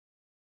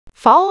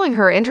Following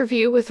her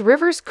interview with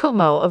Rivers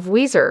Cuomo of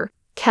Weezer,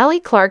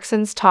 Kelly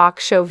Clarkson's talk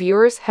show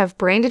viewers have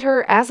branded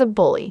her as a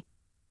bully.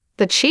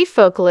 The chief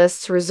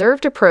vocalist's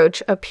reserved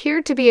approach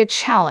appeared to be a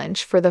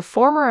challenge for the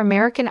former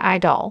American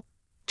Idol.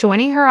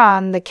 Joining her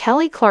on The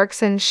Kelly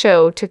Clarkson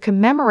Show to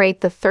commemorate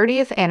the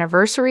 30th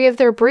anniversary of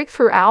their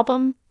breakthrough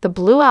album, The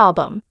Blue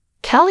Album,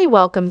 Kelly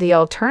welcomed the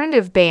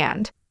alternative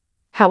band.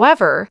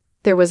 However,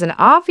 there was an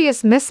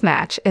obvious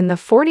mismatch in the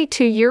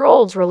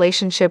 42-year-old's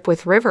relationship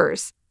with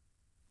Rivers.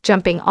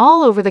 Jumping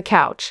all over the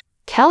couch,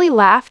 Kelly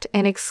laughed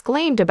and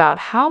exclaimed about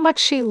how much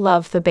she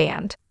loved the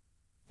band.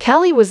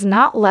 Kelly was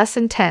not less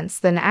intense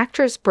than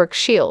actress Brooke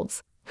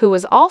Shields, who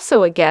was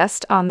also a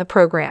guest on the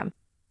program.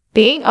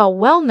 Being a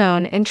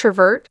well-known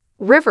introvert,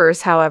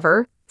 Rivers,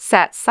 however,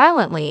 sat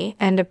silently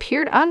and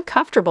appeared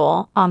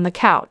uncomfortable on the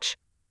couch.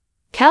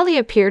 Kelly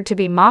appeared to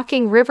be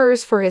mocking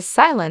Rivers for his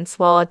silence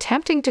while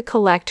attempting to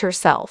collect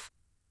herself.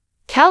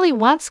 Kelly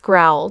once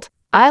growled,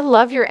 "I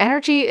love your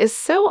energy is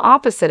so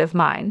opposite of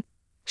mine."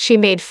 She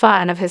made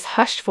fun of his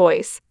hushed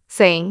voice,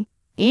 saying,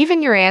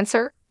 "Even your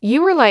answer,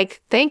 you were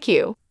like, thank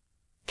you."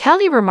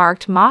 Kelly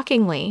remarked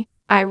mockingly,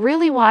 "I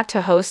really want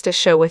to host a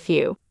show with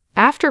you,"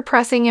 after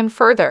pressing him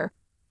further.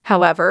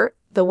 However,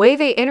 the way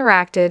they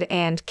interacted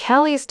and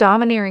Kelly's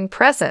domineering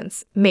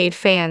presence made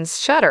fans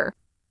shudder.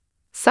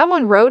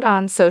 Someone wrote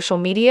on social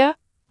media,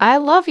 "I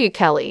love you,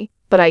 Kelly,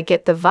 but I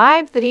get the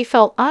vibe that he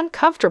felt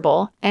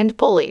uncomfortable and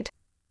bullied."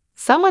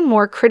 Someone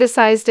more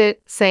criticized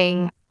it,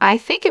 saying, "I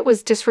think it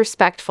was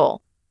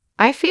disrespectful.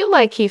 I feel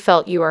like he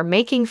felt you are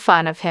making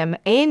fun of him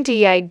and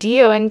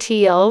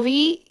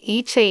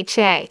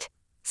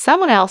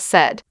Someone else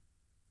said.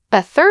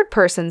 A third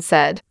person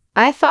said,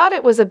 "I thought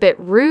it was a bit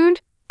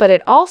rude, but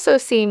it also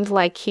seemed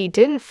like he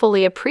didn't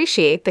fully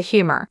appreciate the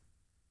humor."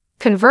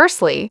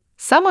 Conversely,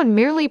 someone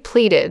merely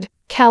pleaded,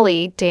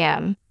 "Kelly,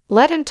 damn,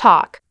 let him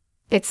talk."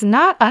 It's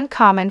not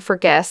uncommon for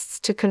guests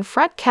to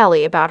confront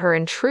Kelly about her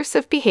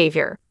intrusive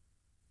behavior.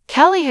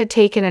 Kelly had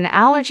taken an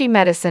allergy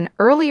medicine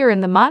earlier in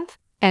the month,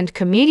 and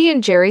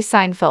comedian Jerry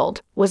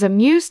Seinfeld was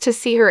amused to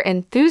see her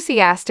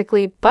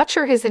enthusiastically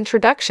butcher his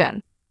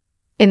introduction.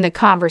 In the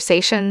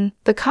conversation,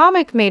 the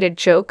comic made a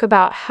joke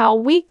about how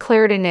weak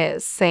Clarkson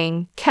is,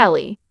 saying,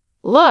 "Kelly,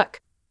 look."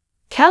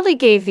 Kelly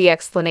gave the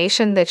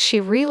explanation that she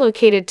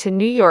relocated to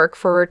New York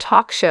for her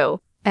talk show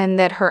and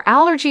that her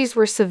allergies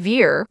were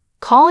severe,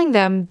 calling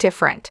them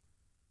different.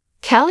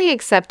 Kelly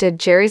accepted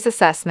Jerry's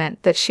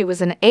assessment that she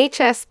was an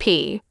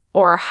HSP,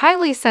 or a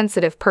highly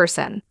sensitive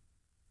person.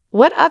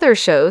 "What other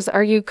shows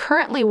are you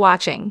currently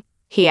watching?"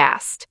 he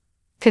asked.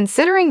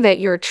 "Considering that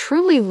you're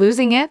truly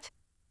losing it?"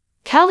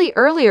 Kelly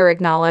earlier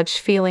acknowledged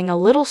feeling a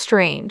little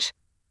strange.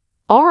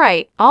 "All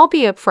right, I'll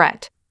be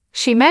upfront."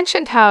 She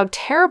mentioned how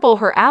terrible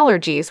her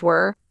allergies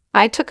were.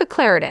 "I took a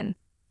Claritin.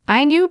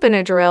 I knew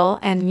Benadryl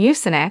and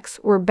Mucinex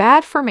were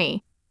bad for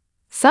me.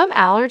 Some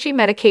allergy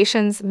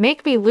medications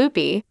make me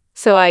loopy,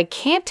 so I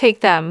can't take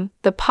them,"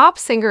 the pop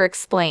singer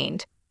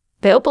explained.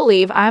 "They'll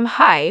believe I'm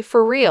high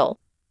for real.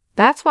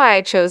 That's why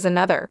I chose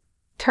another.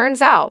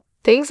 Turns out,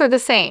 things are the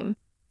same.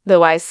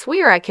 Though I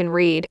swear I can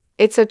read,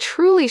 it's a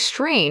truly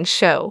strange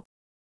show."